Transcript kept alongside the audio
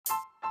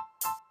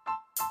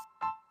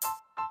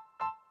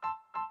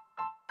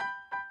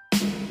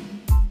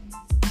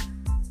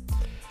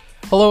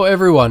Hello,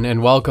 everyone,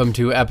 and welcome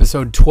to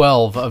episode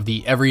 12 of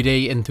the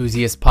Everyday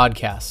Enthusiast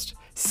podcast,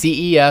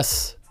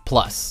 CES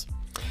Plus.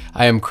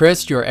 I am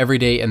Chris, your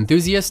everyday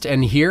enthusiast,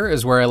 and here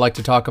is where I like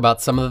to talk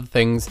about some of the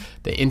things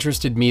that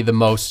interested me the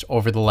most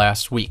over the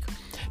last week.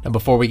 Now,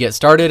 before we get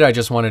started, I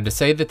just wanted to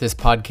say that this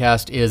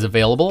podcast is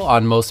available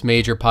on most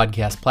major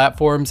podcast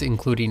platforms,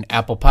 including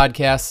Apple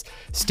Podcasts,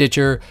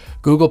 Stitcher,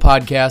 Google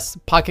Podcasts,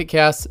 Pocket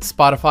Casts,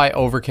 Spotify,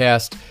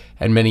 Overcast,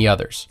 and many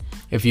others.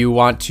 If you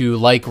want to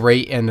like,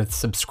 rate, and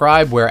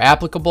subscribe where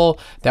applicable,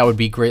 that would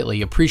be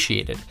greatly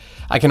appreciated.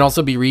 I can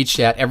also be reached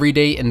at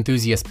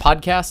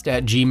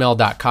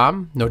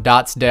everydayenthusiastpodcast@gmail.com. No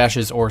dots,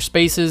 dashes, or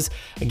spaces.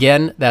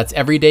 Again, that's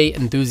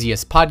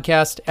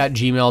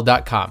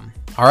everydayenthusiastpodcast@gmail.com.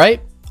 All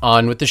right,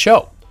 on with the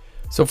show.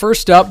 So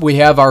first up, we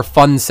have our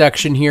fun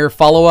section here,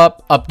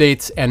 follow-up,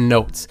 updates, and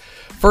notes.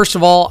 First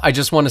of all, I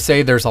just want to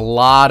say there's a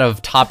lot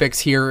of topics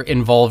here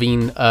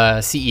involving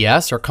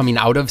CES or coming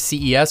out of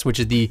CES, which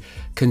is the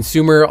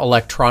Consumer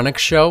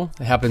Electronics Show.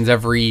 It happens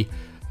every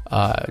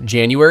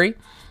January.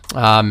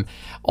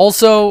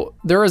 Also,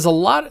 there's a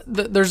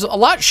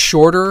lot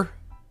shorter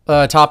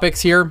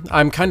topics here.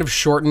 I'm kind of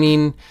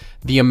shortening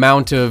the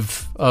amount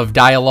of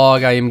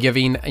dialogue I am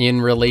giving in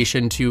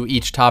relation to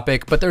each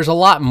topic, but there's a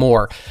lot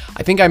more.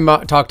 I think I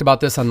talked about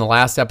this on the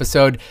last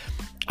episode.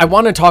 I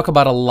want to talk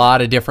about a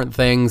lot of different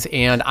things,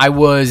 and I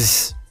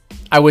was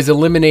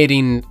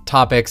eliminating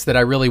topics that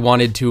I really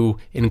wanted to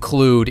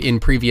include in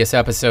previous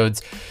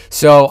episodes.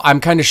 So I'm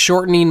kind of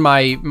shortening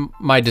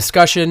my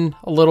discussion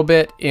a little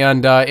bit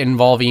and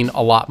involving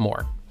a lot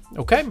more.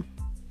 Okay.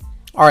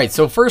 All right,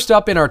 so first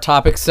up in our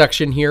topics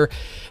section here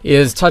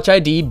is Touch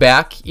ID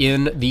back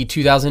in the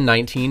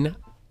 2019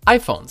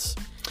 iPhones.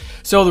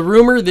 So the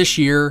rumor this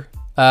year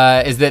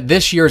is that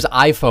this year's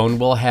iPhone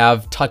will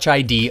have Touch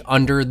ID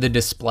under the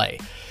display.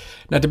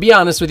 Now, to be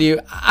honest with you,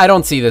 I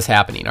don't see this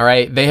happening, all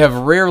right? They have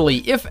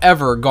rarely, if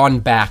ever, gone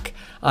back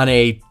on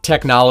a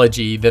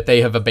technology that they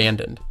have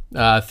abandoned.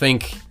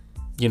 Think,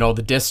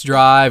 the disk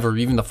drive or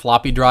even the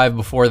floppy drive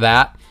before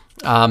that.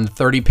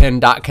 30-pin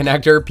dot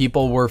connector,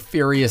 people were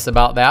furious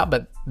about that,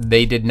 but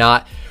they did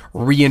not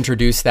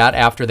reintroduce that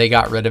after they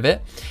got rid of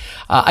it.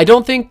 I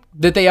don't think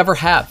that they ever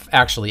have,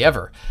 actually,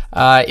 ever.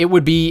 It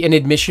would be an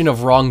admission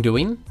of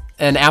wrongdoing,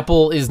 and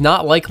Apple is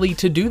not likely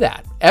to do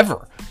that,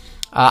 ever.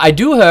 I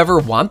do, however,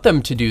 want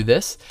them to do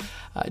this.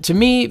 To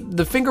me,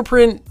 the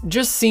fingerprint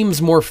just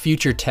seems more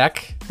future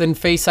tech than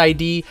Face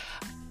ID.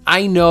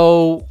 I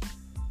know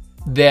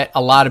that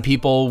a lot of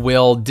people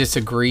will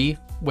disagree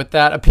with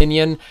that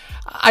opinion.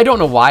 I don't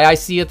know why I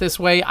see it this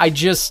way. I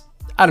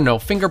don't know.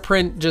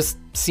 Fingerprint just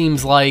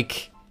seems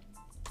like,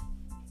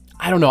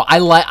 I don't know. I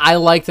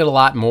liked it a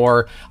lot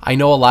more. I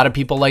know a lot of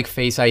people like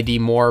Face ID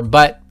more,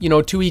 but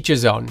to each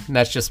his own. And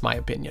that's just my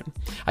opinion.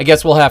 I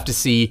guess we'll have to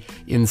see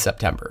in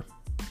September.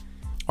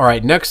 All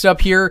right, next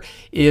up here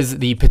is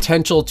the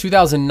potential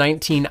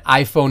 2019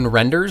 iPhone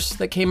renders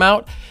that came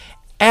out.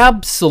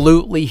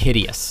 Absolutely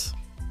hideous.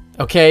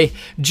 Okay,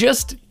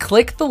 just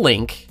click the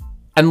link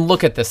and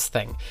look at this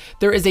thing.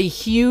 There is a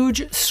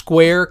huge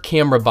square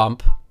camera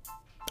bump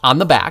on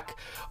the back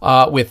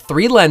with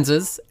 3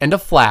 lenses and a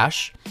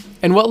flash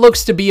and what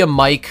looks to be a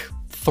mic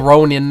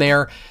thrown in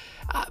there.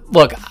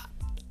 Look,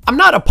 I'm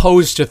not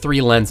opposed to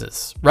 3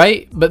 lenses,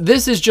 right? But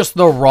this is just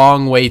the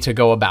wrong way to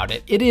go about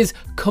it. It is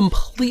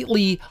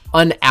completely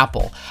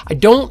un-Apple. I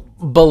don't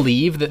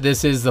believe that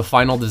this is the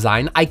final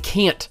design. I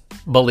can't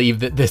believe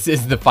that this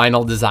is the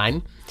final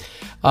design.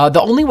 The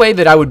only way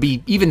that I would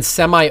be even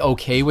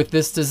semi-okay with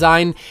this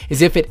design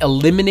is if it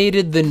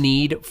eliminated the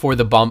need for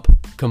the bump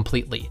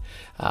completely.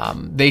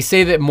 They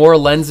say that more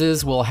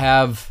lenses will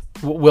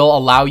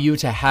allow you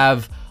to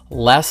have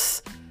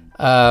less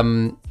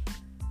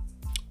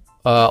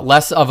of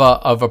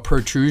a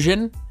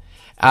protrusion.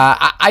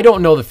 I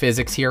don't know the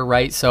physics here,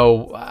 right?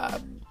 So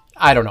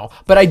I don't know,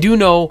 but I do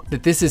know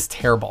that this is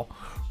terrible.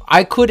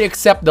 I could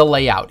accept the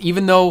layout,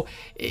 even though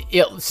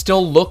it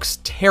still looks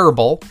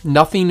terrible.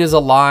 Nothing is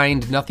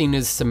aligned, nothing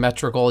is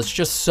symmetrical. It's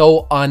just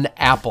so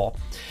un-Apple.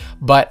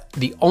 But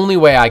the only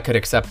way I could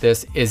accept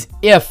this is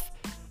if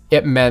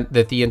it meant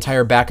that the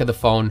entire back of the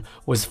phone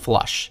was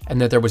flush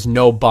and that there was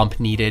no bump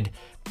needed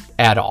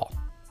at all.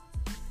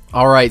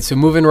 All right, so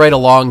moving right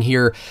along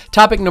here.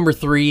 Topic number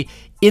 3,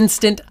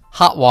 instant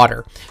hot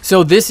water.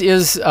 So this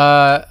is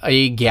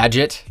a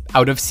gadget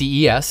out of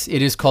CES.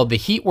 It is called the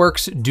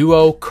HeatWorks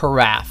Duo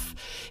Carafe.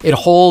 It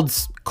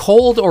holds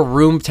cold or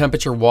room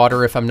temperature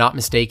water, if I'm not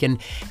mistaken,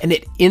 and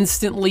it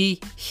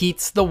instantly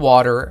heats the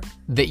water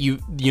that you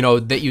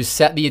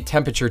set the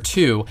temperature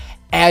to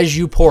as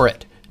you pour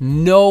it.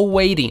 No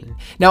waiting.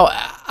 Now,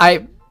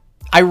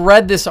 I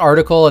read this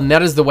article, and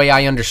that is the way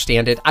I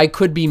understand it. I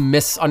could be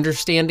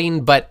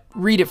misunderstanding, but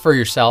read it for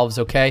yourselves,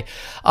 okay?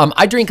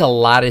 I drink a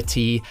lot of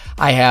tea.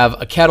 I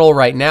have a kettle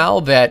right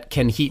now that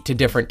can heat to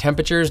different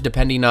temperatures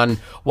depending on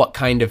what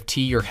kind of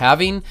tea you're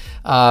having,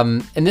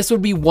 and this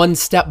would be one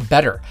step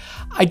better.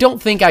 I don't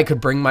think I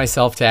could bring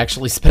myself to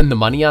actually spend the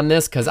money on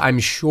this because I'm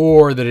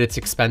sure that it's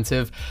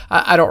expensive.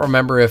 I don't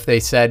remember if they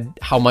said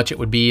how much it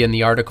would be in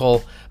the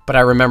article, but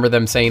I remember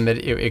them saying that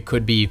it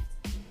could be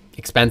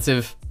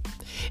expensive?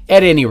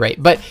 At any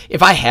rate, but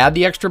if I had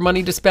the extra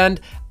money to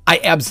spend, I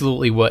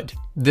absolutely would.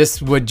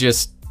 This would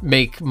just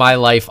make my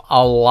life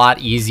a lot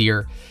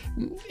easier.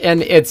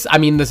 And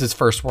this is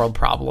first world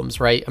problems,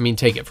 right? I mean,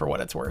 take it for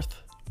what it's worth.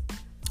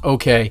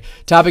 Okay,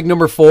 topic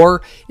number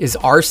 4 is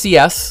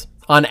RCS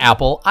on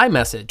Apple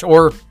iMessage,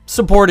 or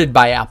supported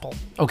by Apple.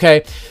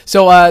 Okay,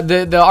 so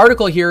the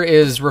article here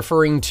is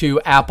referring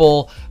to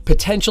Apple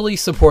potentially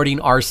supporting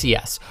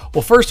RCS.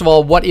 Well, first of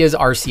all, what is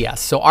RCS?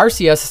 So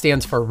RCS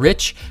stands for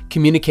Rich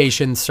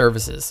Communication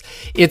Services.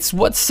 It's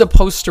what's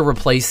supposed to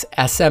replace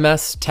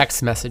SMS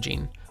text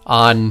messaging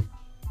on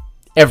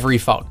every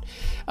phone.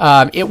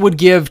 It would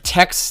give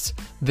text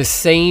the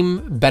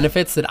same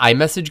benefits that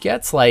iMessage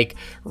gets, like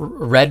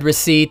read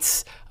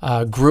receipts,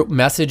 group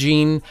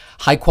messaging,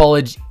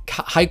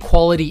 high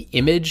quality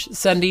image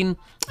sending,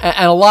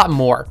 and a lot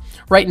more.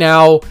 Right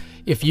now,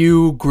 if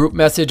you group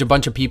message a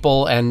bunch of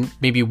people and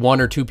maybe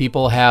 1 or 2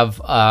 people have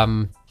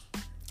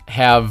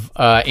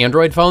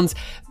Android phones,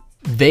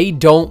 they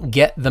don't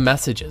get the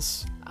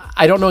messages.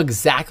 I don't know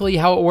exactly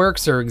how it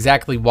works or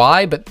exactly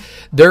why, but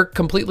they're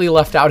completely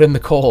left out in the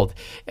cold.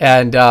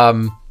 And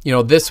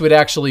this would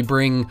actually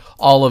bring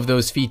all of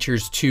those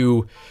features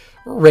to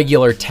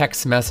regular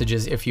text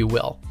messages, if you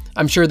will.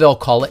 I'm sure they'll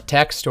call it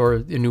text or a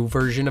new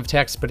version of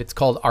text, but it's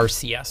called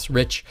RCS,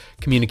 Rich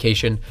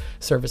Communication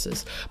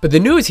Services. But the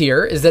news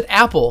here is that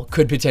Apple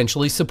could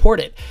potentially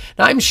support it.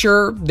 Now, I'm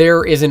sure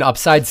there is an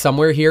upside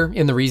somewhere here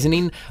in the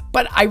reasoning,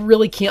 but I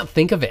really can't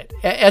think of it.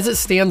 As it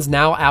stands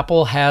now,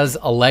 Apple has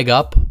a leg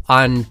up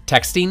on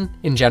texting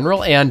in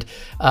general and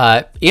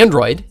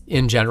Android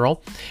in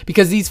general,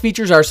 because these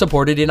features are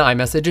supported in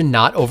iMessage and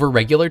not over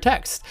regular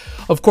text.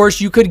 Of course,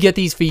 you could get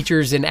these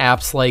features in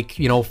apps like,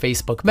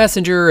 Facebook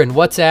Messenger and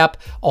WhatsApp,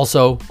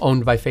 also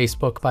owned by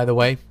Facebook, by the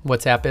way,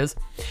 WhatsApp is.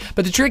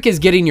 But the trick is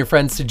getting your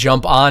friends to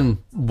jump on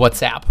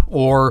WhatsApp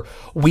or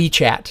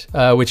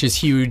WeChat, which is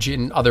huge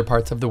in other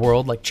parts of the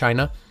world like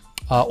China,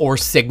 or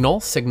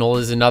Signal. Signal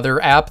is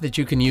another app that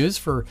you can use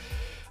for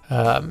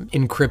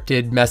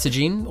encrypted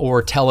messaging,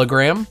 or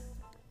Telegram,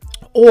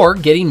 or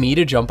getting me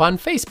to jump on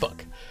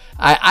Facebook.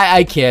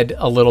 I kid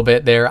a little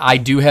bit there. I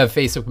do have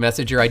Facebook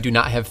Messenger. I do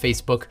not have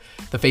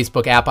the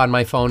Facebook app on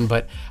my phone,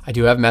 but I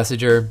do have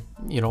Messenger.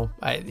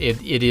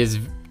 It is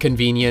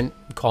convenient.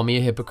 Call me a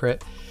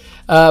hypocrite.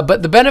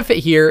 But the benefit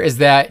here is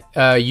that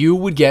you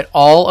would get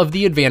all of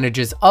the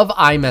advantages of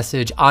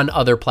iMessage on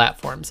other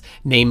platforms,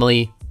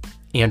 namely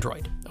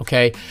Android.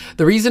 Okay.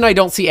 The reason I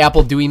don't see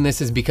Apple doing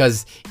this is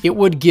because it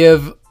would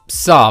give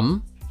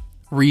some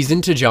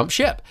reason to jump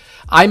ship.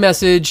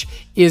 iMessage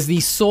is the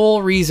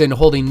sole reason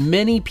holding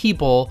many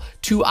people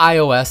to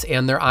iOS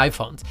and their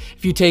iPhones.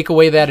 If you take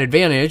away that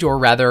advantage, or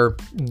rather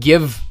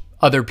give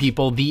other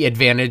people the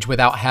advantage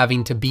without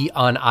having to be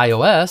on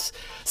iOS,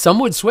 some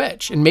would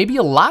switch, and maybe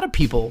a lot of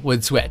people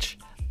would switch.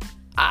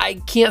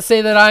 I can't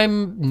say that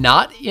I'm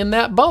not in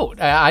that boat.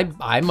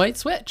 I might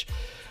switch.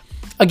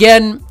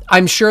 Again,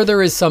 I'm sure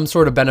there is some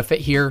sort of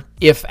benefit here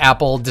if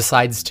Apple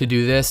decides to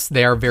do this.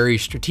 They are very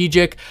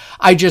strategic.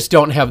 I just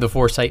don't have the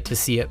foresight to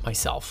see it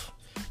myself.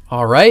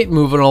 All right,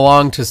 moving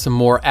along to some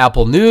more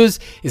Apple news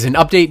is an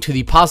update to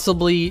the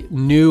possibly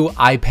new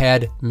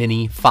iPad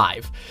Mini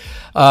 5.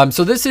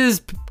 So this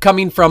is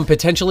coming from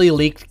potentially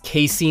leaked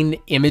casing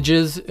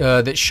images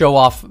that show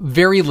off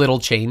very little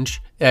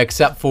change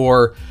except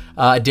for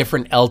a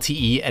different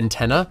LTE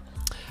antenna.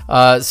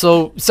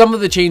 So some of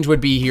the change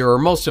would be here, or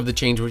most of the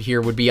change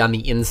would be on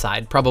the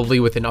inside, probably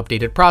with an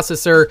updated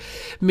processor,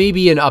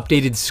 maybe an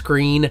updated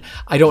screen.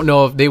 I don't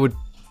know if they would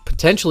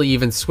potentially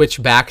even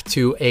switch back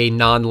to a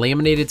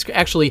non-laminated screen.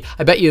 Actually,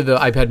 I bet you the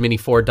iPad Mini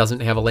 4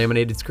 doesn't have a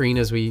laminated screen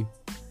as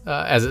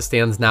it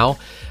stands now.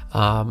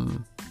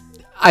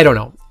 I don't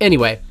know.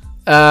 Anyway,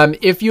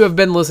 if you have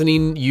been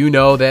listening, you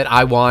know that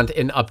I want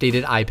an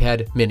updated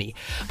iPad Mini,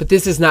 but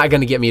this is not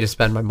going to get me to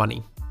spend my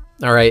money.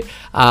 All right.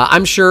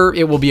 I'm sure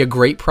it will be a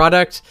great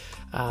product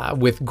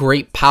with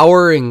great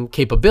power and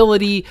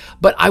capability,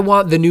 but I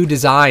want the new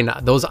design.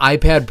 Those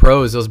iPad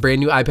Pros, those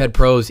brand new iPad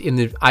Pros in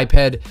the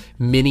iPad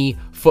Mini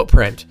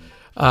footprint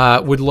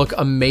would look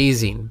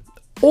amazing.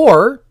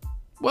 Or,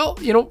 well,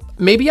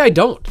 maybe I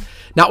don't.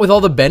 Not with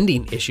all the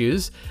bending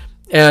issues,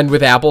 and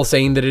with Apple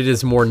saying that it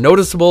is more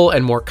noticeable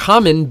and more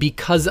common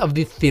because of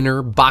the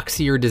thinner,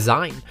 boxier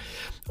design.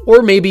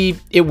 Or maybe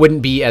it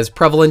wouldn't be as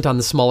prevalent on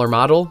the smaller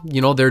model.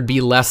 There'd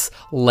be less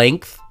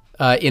length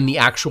in the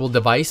actual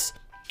device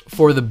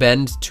for the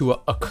bend to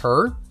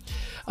occur.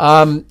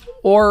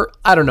 Or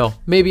I don't know,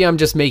 maybe I'm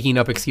just making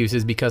up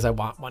excuses because I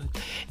want one.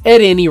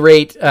 At any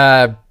rate,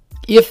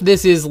 if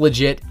this is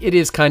legit, it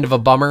is kind of a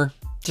bummer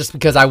just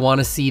because I want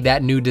to see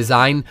that new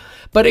design,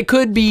 but it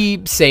could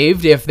be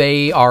saved if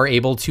they are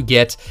able to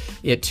get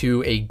it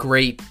to a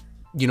great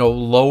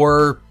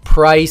lower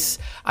price.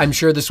 I'm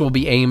sure this will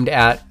be aimed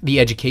at the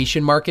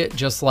education market,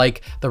 just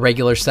like the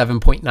regular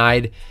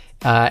 7.9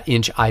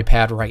 inch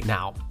iPad right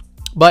now,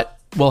 but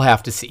we'll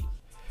have to see.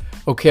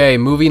 Okay,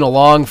 moving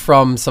along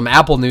from some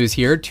Apple news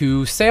here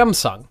to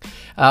Samsung.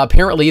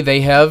 Apparently,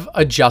 they have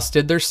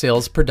adjusted their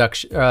sales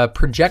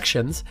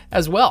projections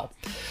as well.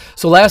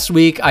 So last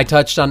week, I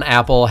touched on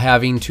Apple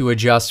having to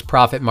adjust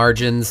profit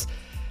margins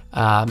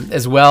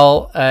as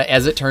well.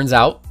 As it turns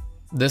out,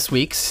 this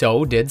week,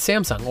 so did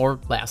Samsung, or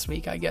last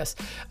week, I guess.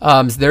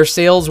 Their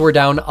sales were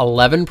down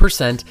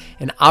 11%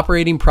 and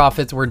operating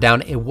profits were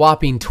down a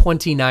whopping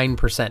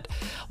 29%.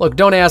 Look,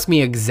 don't ask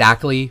me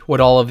exactly what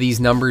all of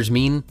these numbers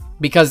mean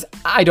because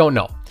I don't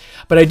know.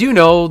 But I do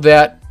know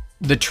that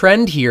the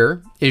trend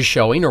here is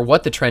showing, or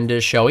what the trend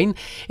is showing,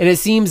 and it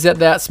seems that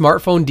that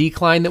smartphone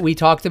decline that we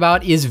talked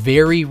about is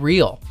very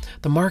real.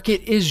 The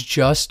market is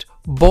just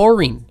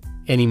boring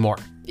anymore.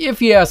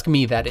 If you ask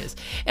me, that is.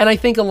 And I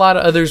think a lot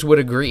of others would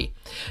agree.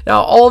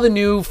 Now, all the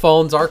new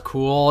phones are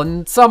cool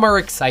and some are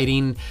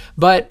exciting,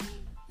 but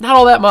not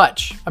all that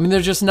much. I mean,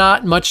 there's just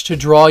not much to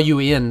draw you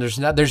in.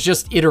 There's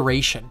just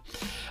iteration.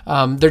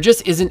 There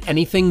just isn't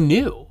anything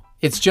new.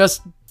 It's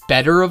just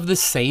better of the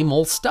same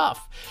old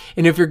stuff.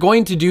 And if you're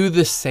going to do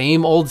the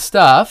same old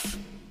stuff,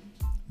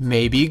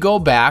 maybe go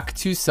back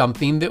to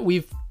something that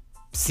we've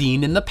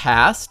seen in the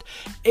past,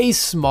 a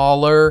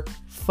smaller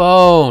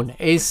phone,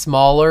 a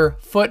smaller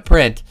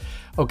footprint.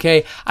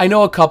 Okay, I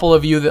know a couple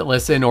of you that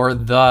listen, or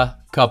the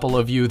couple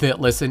of you that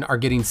listen, are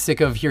getting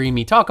sick of hearing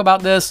me talk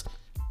about this,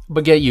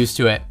 but get used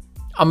to it.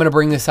 I'm going to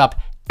bring this up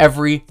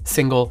every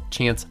single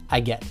chance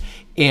I get,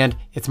 and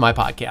it's my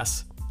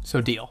podcast,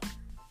 so deal.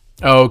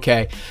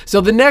 Okay, so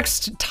the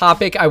next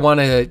topic I want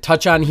to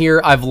touch on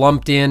here, I've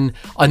lumped in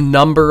a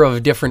number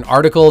of different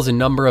articles, a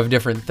number of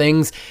different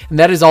things, and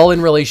that is all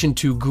in relation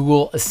to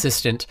Google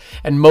Assistant,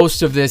 and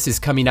most of this is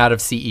coming out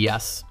of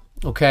CES.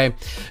 Okay,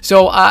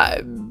 so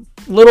a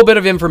little bit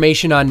of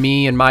information on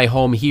me and my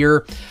home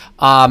here.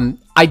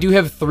 I do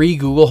have 3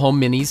 Google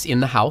Home Minis in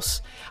the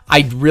house.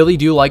 I really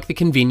do like the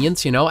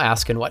convenience,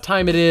 asking what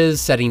time it is,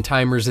 setting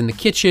timers in the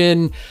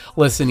kitchen,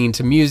 listening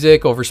to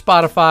music over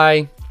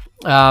Spotify.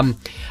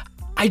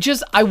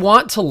 I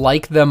want to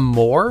like them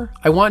more.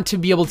 I want to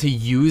be able to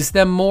use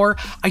them more.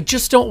 I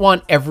just don't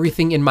want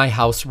everything in my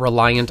house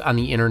reliant on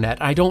the internet.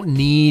 I don't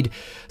need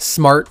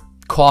smart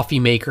coffee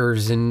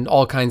makers and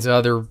all kinds of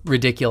other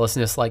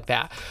ridiculousness like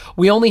that.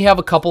 We only have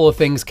a couple of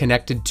things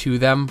connected to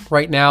them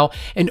right now,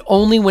 and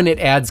only when it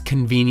adds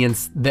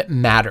convenience that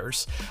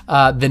matters.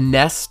 The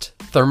Nest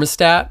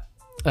thermostat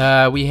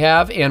we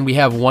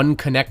have one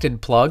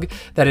connected plug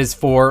that is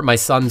for my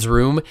son's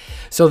room.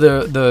 So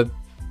the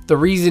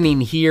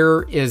reasoning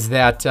here is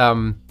that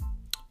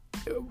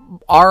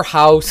our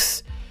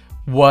house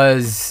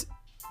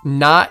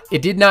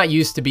did not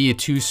used to be a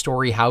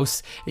 2-story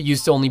house. It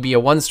used to only be a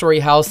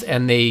 1-story house,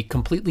 and they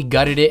completely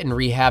gutted it and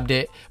rehabbed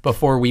it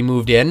before we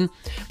moved in.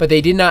 But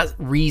they did not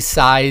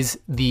resize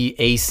the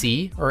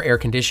AC, or air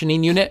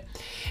conditioning unit.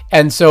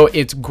 And so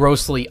it's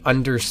grossly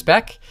under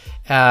spec.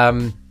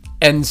 And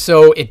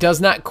so it does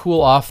not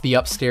cool off the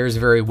upstairs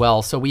very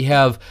well. So we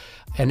have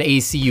an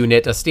AC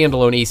unit, a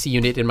standalone AC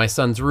unit in my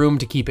son's room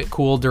to keep it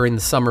cool during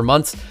the summer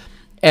months.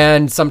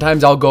 And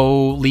sometimes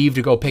I'll leave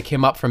to go pick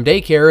him up from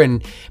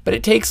daycare, but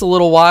it takes a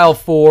little while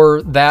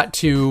for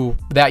that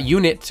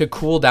unit to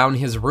cool down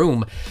his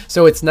room.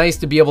 So it's nice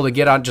to be able to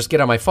get on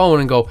my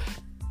phone and go,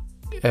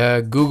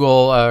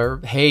 Google,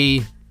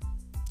 hey,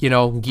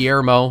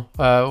 Guillermo,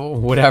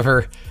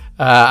 whatever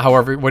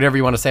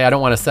you want to say. I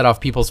don't want to set off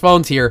people's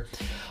phones here.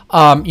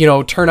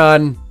 Turn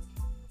on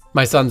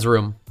my son's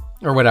room,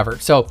 or whatever.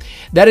 So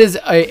that is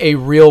a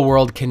real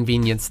world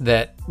convenience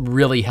that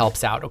really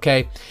helps out,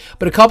 okay?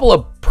 But a couple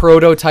of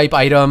prototype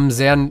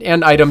items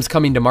and items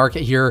coming to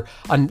market here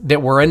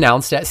that were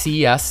announced at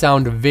CES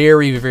sound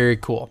very, very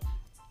cool.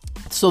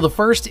 So the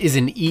first is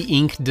an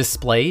e-ink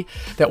display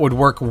that would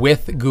work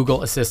with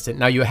Google Assistant.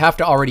 Now you have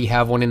to already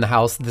have one in the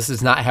house. This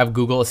does not have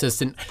Google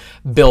Assistant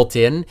built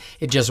in.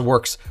 It just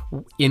works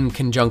in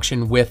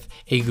conjunction with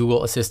a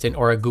Google Assistant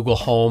or a Google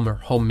Home or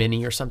Home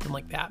Mini or something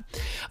like that.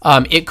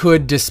 It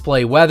could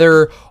display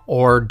weather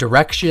or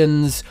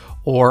directions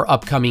or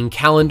upcoming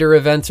calendar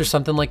events or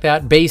something like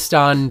that, based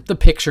on the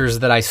pictures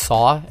that I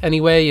saw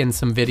anyway in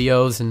some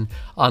videos and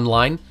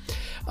online.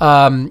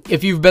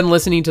 If you've been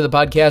listening to the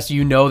podcast,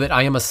 you know that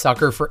I am a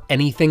sucker for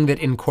anything that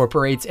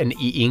incorporates an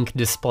e-ink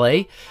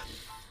display.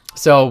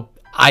 So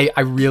I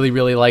really,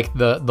 really like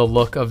the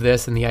look of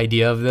this and the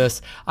idea of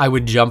this. I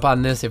would jump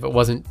on this if it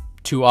wasn't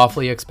too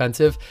awfully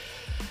expensive.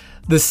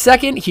 The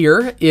second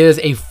here is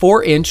a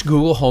 4-inch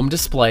Google Home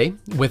display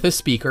with a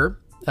speaker.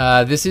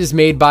 This is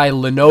made by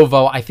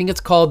Lenovo. I think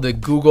it's called the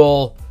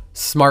Google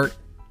Smart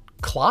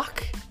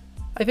Clock.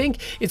 I think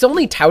it's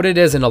only touted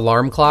as an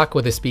alarm clock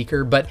with a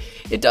speaker, but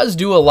it does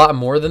do a lot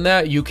more than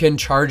that. You can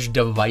charge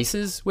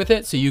devices with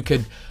it. So you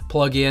could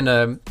plug in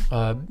a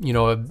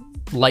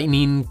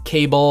lightning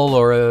cable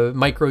or a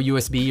micro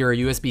USB or a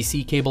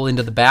USB-C cable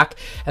into the back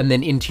and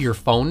then into your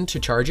phone to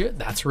charge it.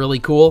 That's really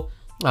cool.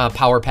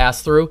 Power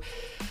pass through.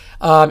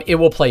 It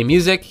will play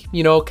music,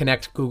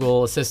 connect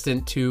Google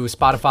Assistant to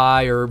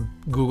Spotify or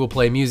Google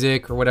Play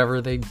Music or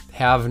whatever they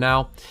have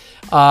now.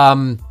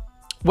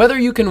 Whether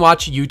you can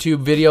watch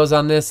YouTube videos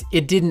on this,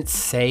 it didn't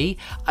say.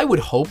 I would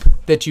hope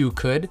that you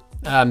could.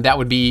 That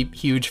would be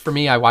huge for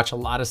me. I watch a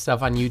lot of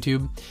stuff on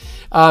YouTube.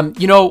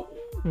 You know,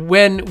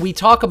 when we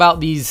talk about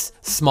these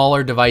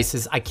smaller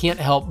devices, I can't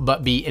help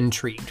but be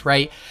intrigued,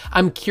 right?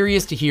 I'm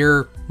curious to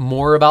hear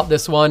more about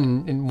this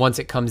one and once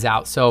it comes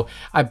out. So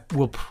I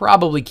will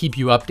probably keep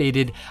you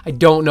updated. I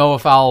don't know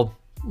if I'll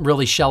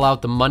really shell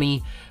out the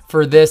money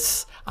for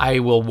this. I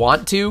will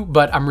want to,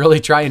 but I'm really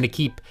trying to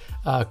keep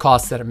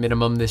costs at a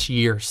minimum this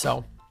year.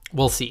 So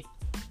we'll see.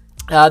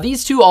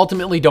 These two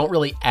ultimately don't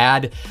really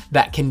add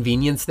that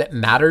convenience that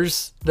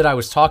matters that I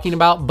was talking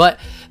about, but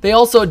they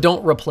also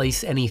don't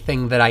replace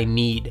anything that I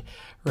need,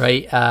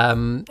 right?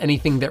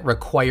 Anything that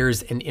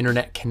requires an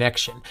internet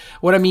connection.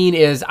 What I mean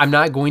is I'm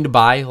not going to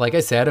buy, like I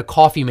said, a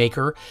coffee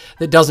maker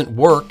that doesn't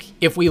work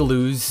if we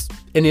lose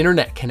an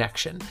internet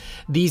connection.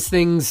 These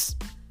things,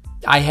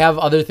 I have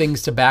other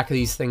things to back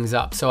these things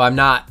up. So I'm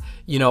not,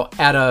 you know,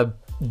 at a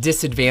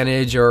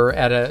disadvantage or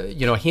at a,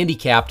 you know,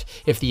 handicapped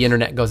if the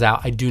internet goes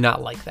out. I do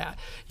not like that.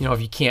 You know,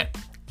 if you can't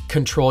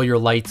control your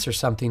lights or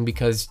something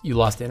because you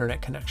lost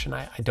internet connection,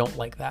 I don't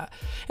like that.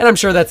 And I'm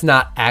sure that's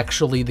not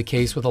actually the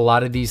case with a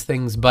lot of these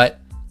things, but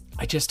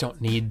I just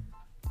don't need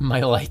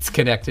my lights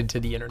connected to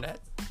the internet.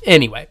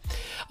 Anyway,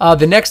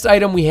 the next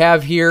item we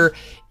have here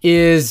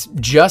is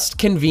just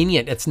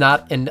convenient. It's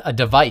not a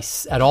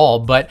device at all,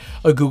 but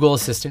a Google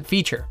Assistant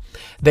feature.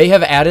 They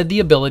have added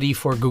the ability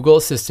for Google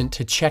Assistant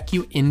to check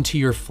you into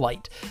your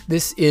flight.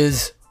 This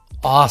is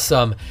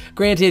awesome.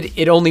 Granted,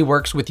 it only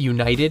works with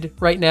United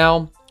right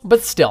now,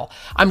 but still,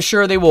 I'm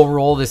sure they will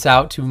roll this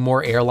out to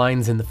more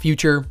airlines in the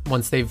future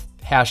once they've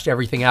hashed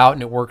everything out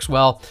and it works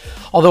well.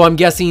 Although I'm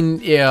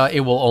guessing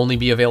it will only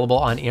be available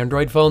on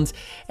Android phones,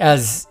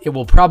 as it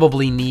will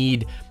probably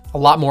need a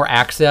lot more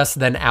access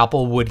than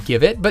Apple would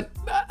give it, but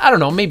I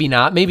don't know, maybe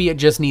not. Maybe it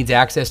just needs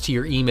access to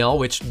your email,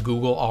 which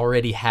Google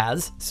already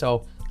has.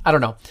 So I don't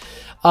know.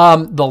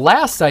 The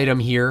last item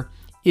here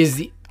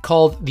is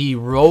called the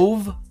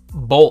Rove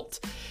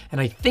Bolt. And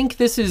I think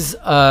this is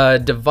a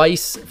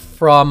device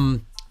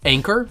from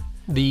Anker,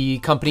 the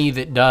company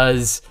that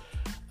does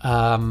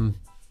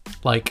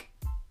like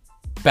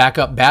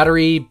backup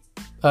battery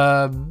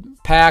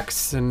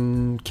packs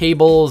and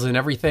cables and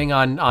everything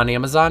on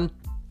Amazon.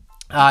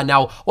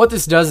 Now, what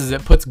this does is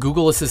it puts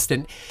Google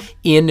Assistant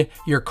in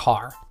your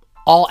car,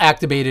 all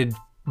activated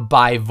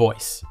by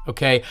voice,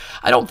 okay?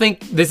 I don't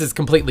think this is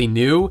completely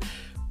new.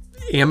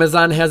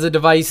 Amazon has a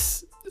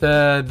device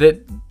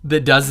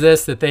that does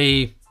this, that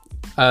they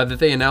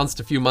announced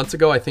a few months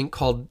ago, I think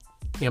called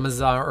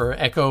Amazon or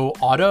Echo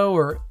Auto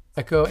or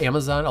Echo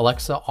Amazon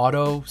Alexa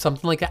Auto,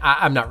 something like that.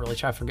 I'm not really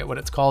sure, I forget what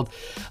it's called.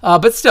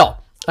 But still,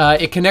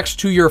 it connects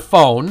to your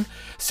phone.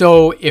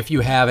 So if you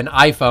have an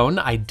iPhone,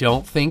 I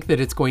don't think that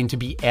it's going to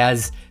be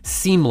as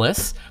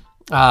seamless.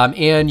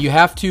 And you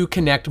have to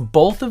connect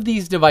both of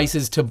these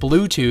devices to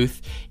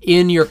Bluetooth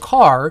in your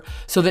car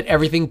so that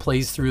everything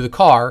plays through the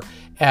car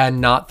and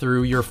not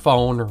through your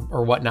phone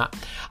or whatnot.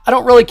 I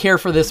don't really care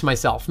for this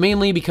myself,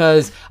 mainly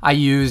because I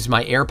use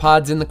my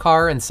AirPods in the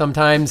car, and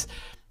sometimes,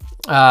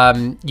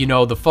 you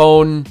know, the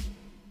phone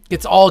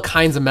gets all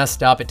kinds of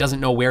messed up. It doesn't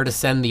know where to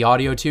send the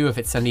audio to, if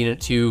it's sending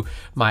it to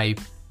my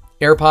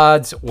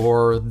AirPods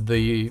or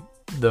the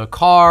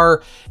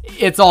car.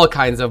 It's all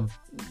kinds of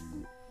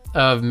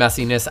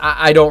messiness.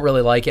 I don't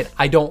really like it.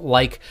 I don't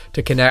like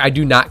to connect. I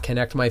do not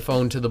connect my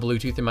phone to the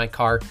Bluetooth in my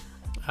car,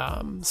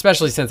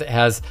 especially since it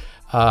has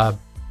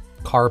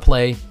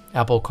CarPlay,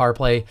 Apple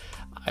CarPlay.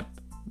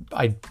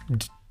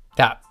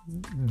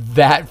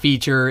 That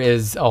feature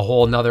is a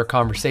whole nother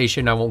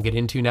conversation I won't get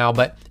into now,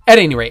 but at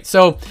any rate,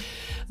 so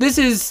this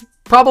is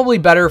probably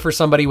better for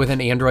somebody with an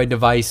Android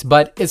device,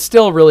 but it's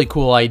still a really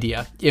cool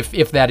idea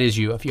if that is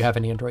you, if you have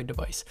an Android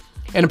device.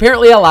 And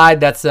apparently I lied.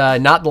 That's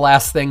not the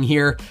last thing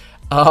here.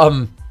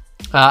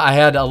 I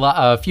had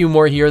a few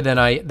more here than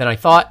I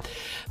thought.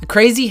 The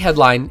crazy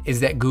headline is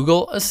that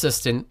Google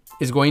Assistant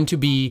is going to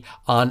be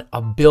on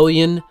 1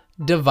 billion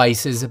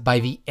devices by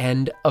the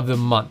end of the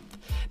month.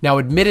 Now,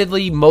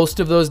 admittedly, most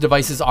of those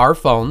devices are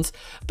phones,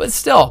 but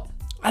still,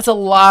 that's a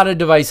lot of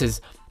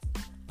devices.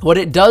 What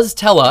it does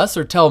tell us,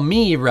 or tell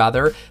me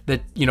rather,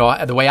 that, you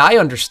know, the way I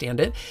understand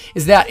it,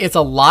 is that it's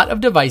a lot of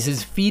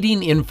devices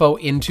feeding info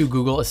into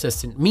Google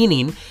Assistant,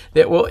 meaning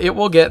that it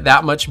will get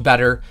that much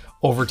better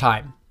over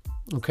time.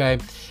 Okay.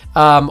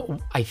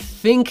 I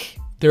think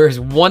there is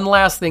one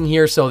last thing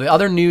here. So the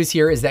other news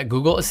here is that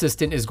Google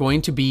Assistant is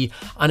going to be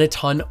on a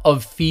ton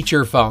of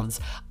feature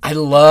phones. I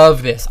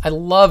love this. I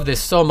love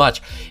this so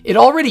much. It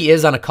already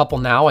is on a couple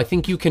now. I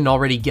think you can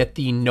already get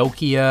the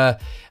Nokia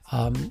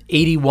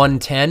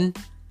 8110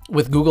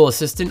 with Google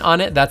Assistant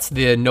on it. That's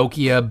the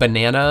Nokia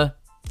Banana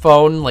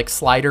phone, like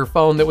slider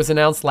phone that was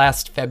announced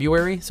last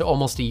February, so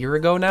almost a year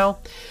ago now.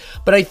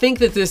 But I think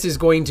that this is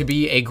going to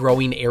be a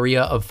growing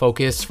area of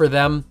focus for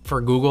them,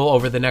 for Google,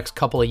 over the next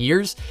couple of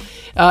years.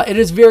 It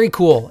is very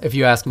cool, if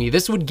you ask me.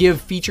 This would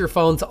give feature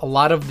phones a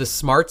lot of the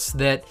smarts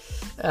that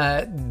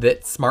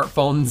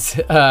smartphones,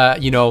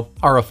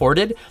 are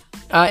afforded,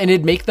 and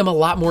it'd make them a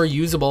lot more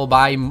usable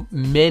by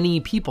many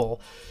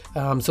people,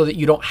 so that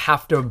you don't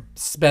have to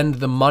spend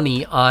the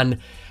money on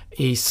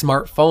a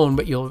smartphone,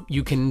 but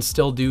you can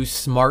still do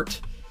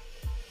smart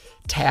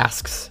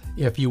tasks,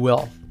 if you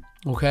will.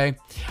 Okay.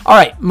 All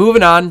right.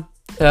 Moving on.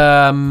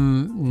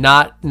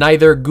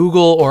 Neither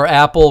Google or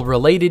Apple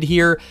related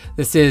here.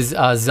 This is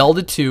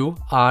Zelda 2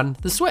 on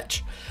the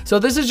Switch. So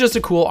this is just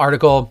a cool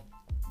article.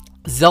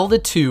 Zelda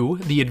 2,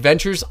 The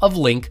Adventures of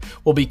Link,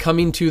 will be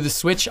coming to the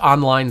Switch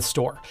Online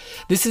store.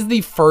 This is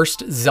the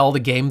first Zelda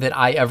game that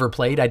I ever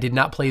played. I did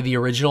not play the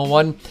original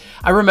one.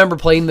 I remember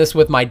playing this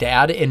with my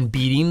dad and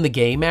beating the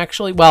game,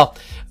 actually. Well,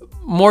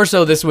 more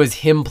so this was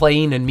him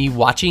playing and me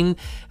watching.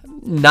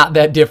 Not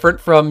that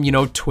different from,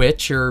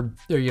 Twitch or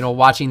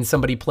watching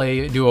somebody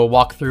do a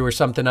walkthrough or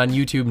something on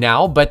YouTube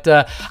now. But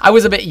I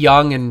was a bit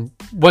young and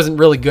wasn't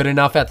really good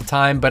enough at the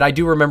time. But I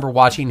do remember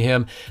watching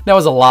him. That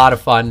was a lot of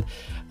fun.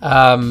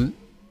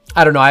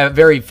 I don't know. I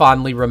very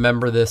fondly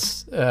remember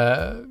this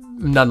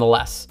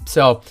nonetheless.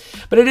 So,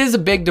 but it is a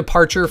big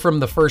departure from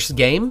the first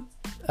game.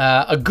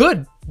 A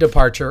good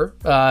departure.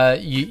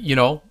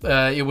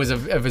 It was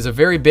a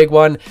very big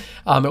one.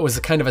 It was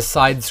a kind of a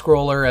side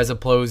scroller as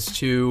opposed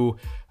to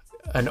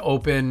an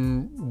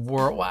open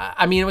world.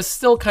 I mean, it was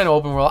still kind of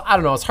open world. I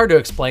don't know. It's hard to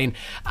explain.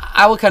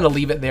 I will kind of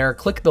leave it there.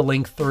 Click the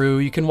link through.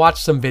 You can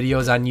watch some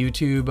videos on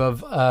YouTube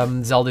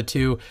of Zelda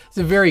 2. It's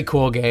a very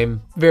cool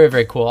game. Very,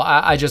 very cool.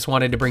 I just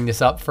wanted to bring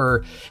this up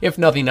for, if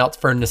nothing else,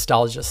 for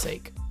nostalgia's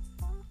sake.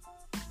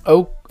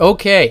 Oh,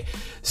 okay.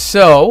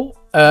 So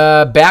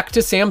back to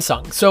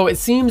Samsung. So it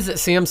seems that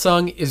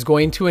Samsung is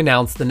going to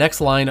announce the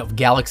next line of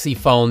Galaxy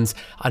phones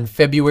on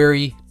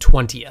February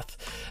 20th.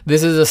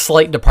 This is a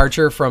slight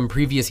departure from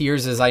previous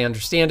years, as I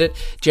understand it.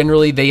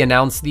 Generally, they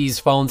announce these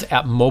phones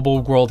at Mobile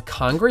World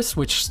Congress,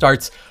 which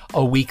starts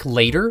a week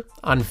later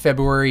on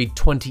February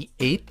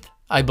 28th,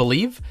 I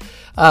believe.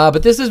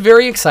 But this is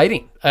very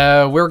exciting.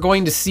 We're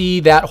going to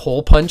see that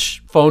hole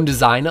punch phone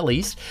design, at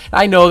least.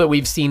 I know that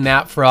we've seen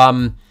that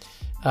from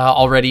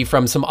already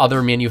from some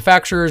other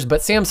manufacturers, but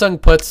Samsung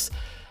puts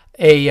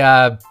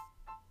I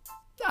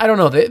don't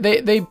know,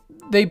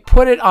 they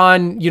put it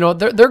on,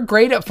 they're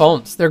great at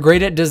phones. They're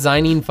great at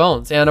designing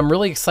phones, and I'm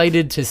really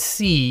excited to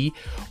see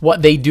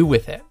what they do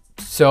with it.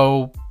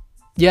 So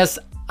yes,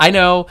 I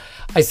know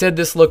I said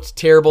this looked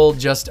terrible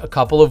just a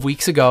couple of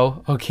weeks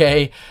ago.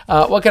 Okay.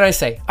 What can I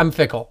say? I'm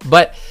fickle,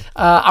 but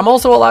I'm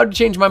also allowed to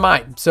change my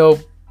mind. So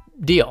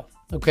deal.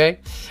 Okay.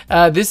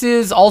 This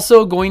is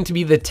also going to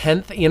be the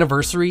 10th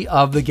anniversary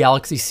of the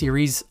Galaxy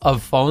series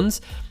of phones.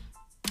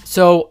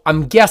 So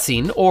I'm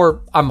guessing,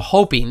 or I'm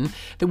hoping,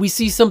 that we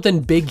see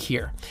something big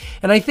here.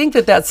 And I think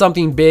that that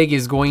something big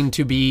is going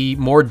to be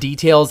more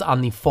details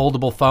on the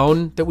foldable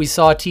phone that we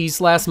saw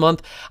teased last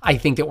month. I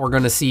think that we're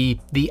going to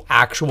see the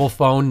actual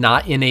phone,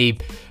 not in a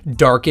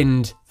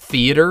darkened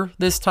theater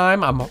this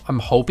time. I'm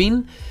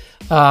hoping.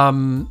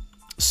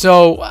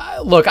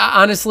 Look,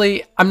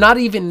 honestly, I'm not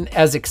even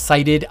as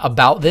excited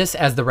about this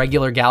as the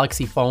regular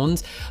Galaxy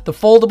phones. The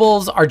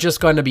foldables are just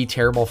going to be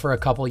terrible for a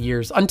couple of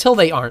years until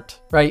they aren't,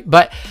 right?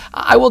 But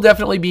I will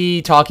definitely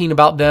be talking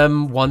about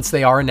them once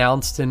they are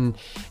announced and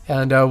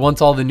once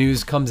all the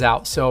news comes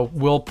out. So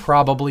we'll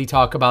probably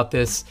talk about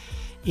this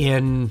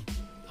in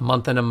a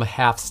month and a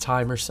half's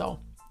time or so.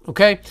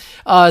 Okay.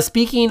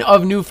 Speaking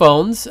of new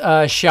phones,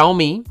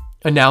 Xiaomi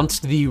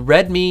announced the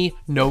Redmi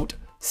Note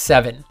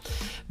 7.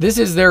 This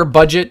is their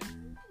budget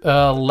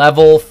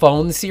level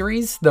phone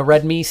series, the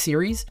Redmi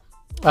series.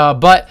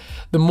 But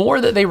the more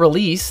that they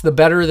release, the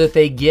better that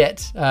they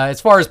get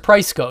as far as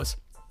price goes.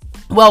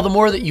 Well, the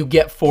more that you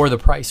get for the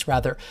price,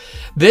 rather.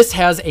 This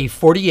has a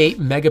 48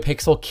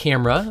 megapixel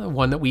camera,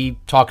 one that we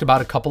talked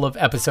about a couple of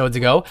episodes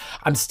ago.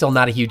 I'm still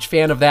not a huge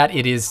fan of that.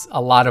 It is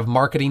a lot of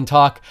marketing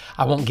talk.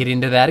 I won't get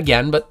into that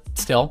again, but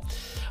still.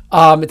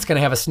 It's going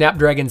to have a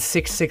Snapdragon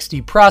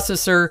 660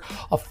 processor,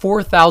 a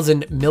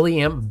 4,000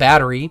 milliamp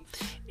battery,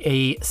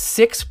 a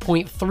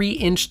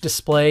 6.3-inch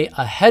display,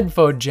 a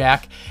headphone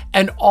jack,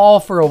 and all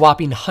for a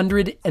whopping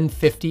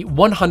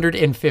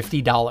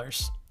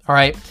 $150. All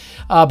right.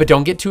 But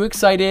don't get too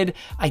excited.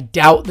 I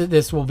doubt that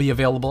this will be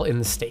available in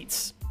the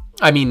States.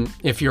 I mean,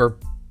 if you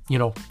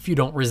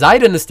don't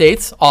reside in the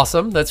States,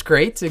 awesome. That's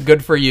great.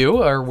 Good for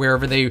you, or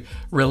wherever they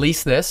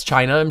release this,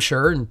 China, I'm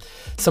sure, and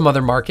some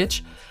other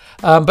markets.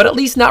 But at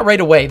least not right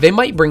away. They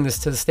might bring this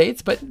to the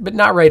States, but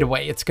not right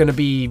away. It's going to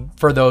be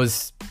for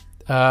those,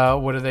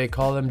 what do they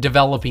call them?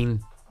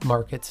 Developing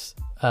markets,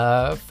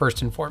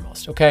 first and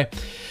foremost. Okay.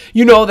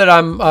 You know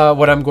that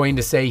what I'm going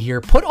to say here.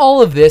 Put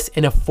all of this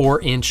in a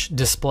 4-inch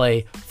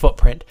display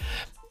footprint,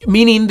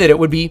 meaning that it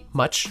would be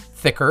much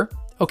thicker.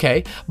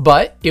 Okay.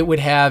 But it would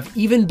have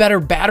even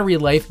better battery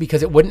life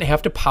because it wouldn't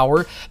have to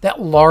power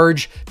that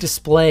large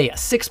display, a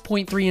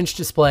 6.3-inch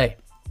display.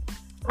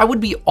 I would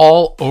be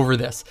all over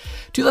this.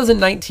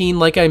 2019,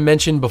 like I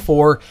mentioned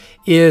before,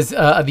 is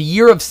the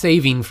year of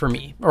saving for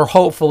me, or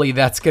hopefully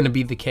that's going to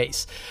be the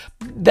case.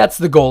 That's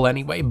the goal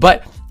anyway.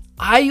 But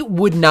I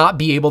would not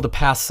be able to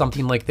pass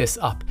something like this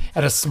up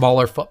at a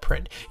smaller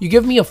footprint. You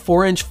give me a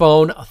 4-inch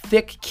phone, a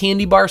thick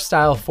candy bar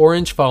style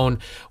 4-inch phone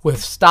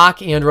with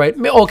stock Android.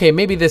 Okay,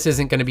 maybe this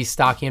isn't going to be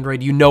stock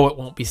Android. You know it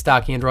won't be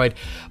stock Android,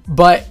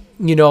 but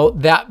you know,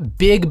 that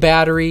big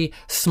battery,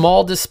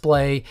 small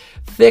display,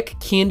 thick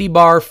candy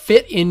bar,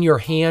 fit in your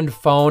hand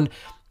phone.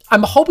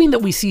 I'm hoping that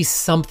we see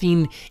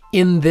something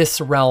in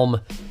this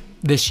realm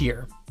this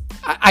year.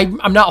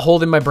 I'm not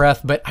holding my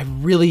breath, but I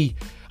really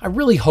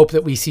hope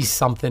that we see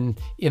something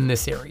in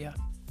this area.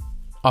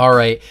 All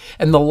right.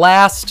 And the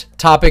last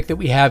topic that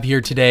we have here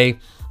today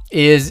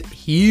is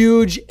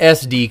huge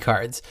SD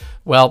cards.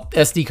 Well,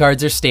 SD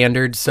cards are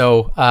standard,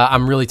 so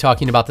I'm really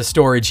talking about the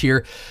storage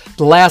here.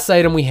 The last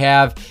item we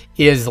have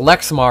is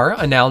Lexmark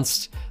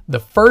announced the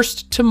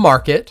first to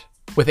market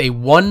with a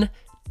 1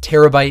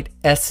 terabyte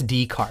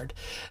SD card.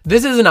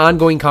 This is an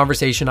ongoing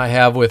conversation I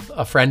have with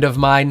a friend of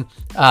mine.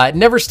 It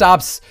never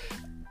stops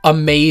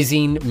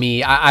amazing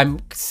me.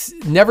 I'm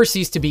never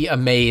cease to be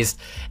amazed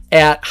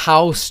at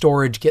how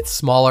storage gets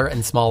smaller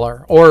and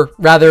smaller, or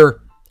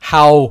rather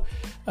how,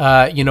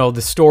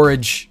 the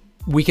storage,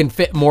 we can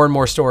fit more and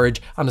more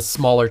storage on a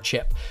smaller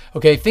chip.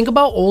 Okay, think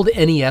about old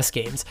NES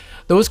games.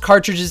 Those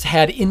cartridges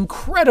had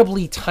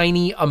incredibly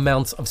tiny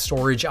amounts of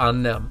storage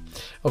on them.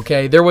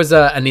 Okay, there was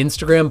an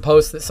Instagram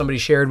post that somebody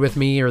shared with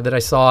me, or that I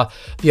saw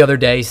the other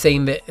day,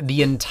 saying that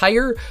the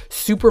entire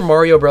Super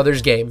Mario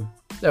Brothers game,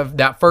 of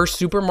that first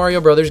Super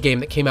Mario Brothers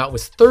game that came out,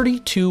 was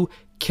 32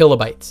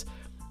 kilobytes.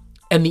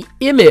 And the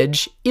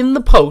image in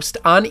the post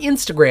on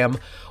Instagram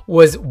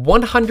was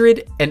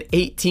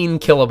 118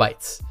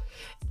 kilobytes.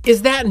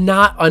 Is that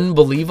not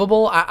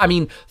unbelievable? I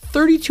mean,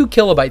 32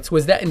 kilobytes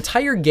was that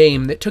entire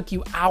game that took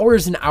you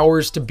hours and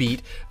hours to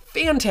beat.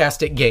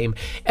 Fantastic game.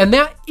 And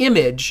that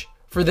image,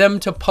 for them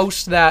to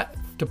post that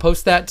to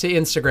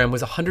Instagram,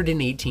 was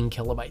 118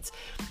 kilobytes.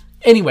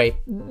 Anyway,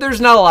 there's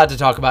not a lot to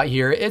talk about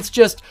here. It's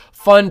just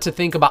fun to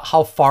think about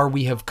how far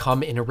we have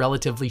come in a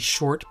relatively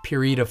short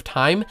period of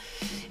time,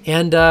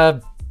 and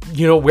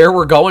where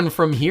we're going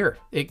from here.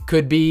 It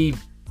could be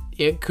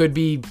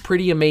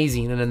pretty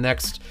amazing in the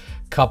next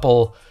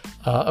couple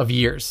of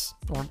years,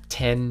 or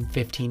 10,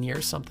 15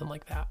 years, something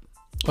like that.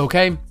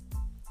 Okay.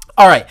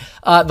 All right.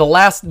 The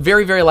last,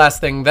 very, very last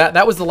thing,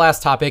 that was the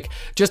last topic.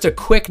 Just a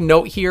quick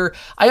note here.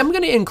 I am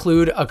going to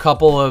include a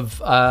couple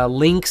of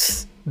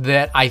links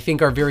that I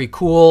think are very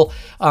cool.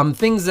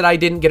 Things that I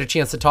didn't get a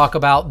chance to talk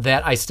about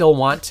that I still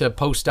want to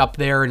post up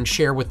there and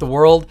share with the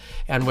world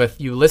and with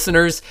you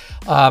listeners.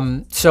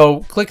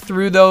 So click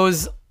through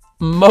those.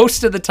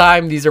 Most of the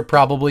time, these are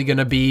probably going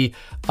to be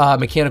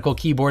mechanical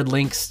keyboard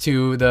links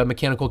to the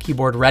mechanical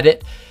keyboard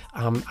Reddit.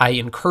 I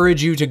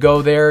encourage you to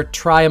go there,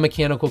 try a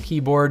mechanical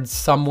keyboard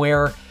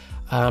somewhere.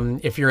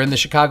 If you're in the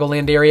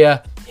Chicagoland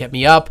area, hit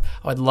me up.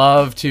 I'd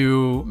love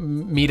to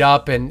meet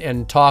up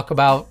and talk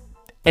about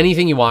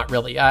anything you want,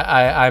 really.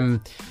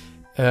 I'm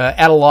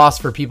at a loss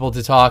for people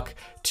to talk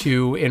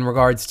to in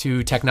regards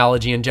to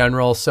technology in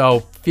general.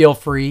 So feel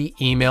free,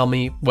 email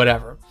me,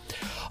 whatever.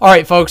 All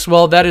right, folks.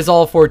 Well, that is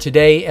all for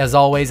today. As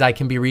always, I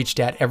can be reached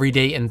at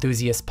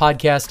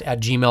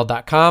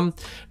everydayenthusiastpodcast@gmail.com.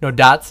 No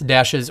dots,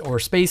 dashes, or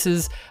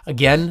spaces.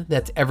 Again,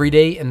 that's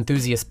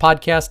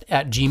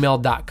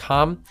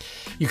everydayenthusiastpodcast@gmail.com.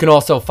 You can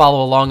also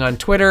follow along on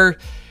Twitter.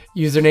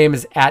 Username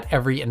is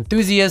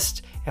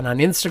 @everyenthusiast, and on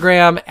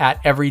Instagram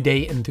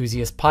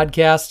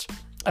 @everydayenthusiastpodcast.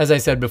 As I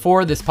said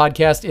before, this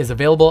podcast is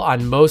available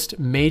on most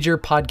major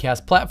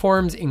podcast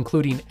platforms,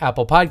 including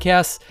Apple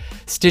Podcasts,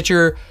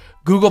 Stitcher,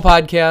 Google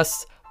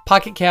Podcasts,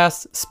 Pocket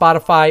Casts,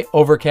 Spotify,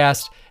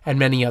 Overcast, and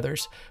many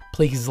others.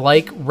 Please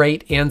like,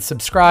 rate, and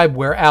subscribe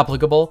where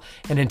applicable.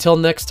 And until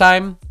next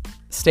time,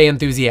 stay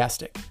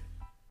enthusiastic.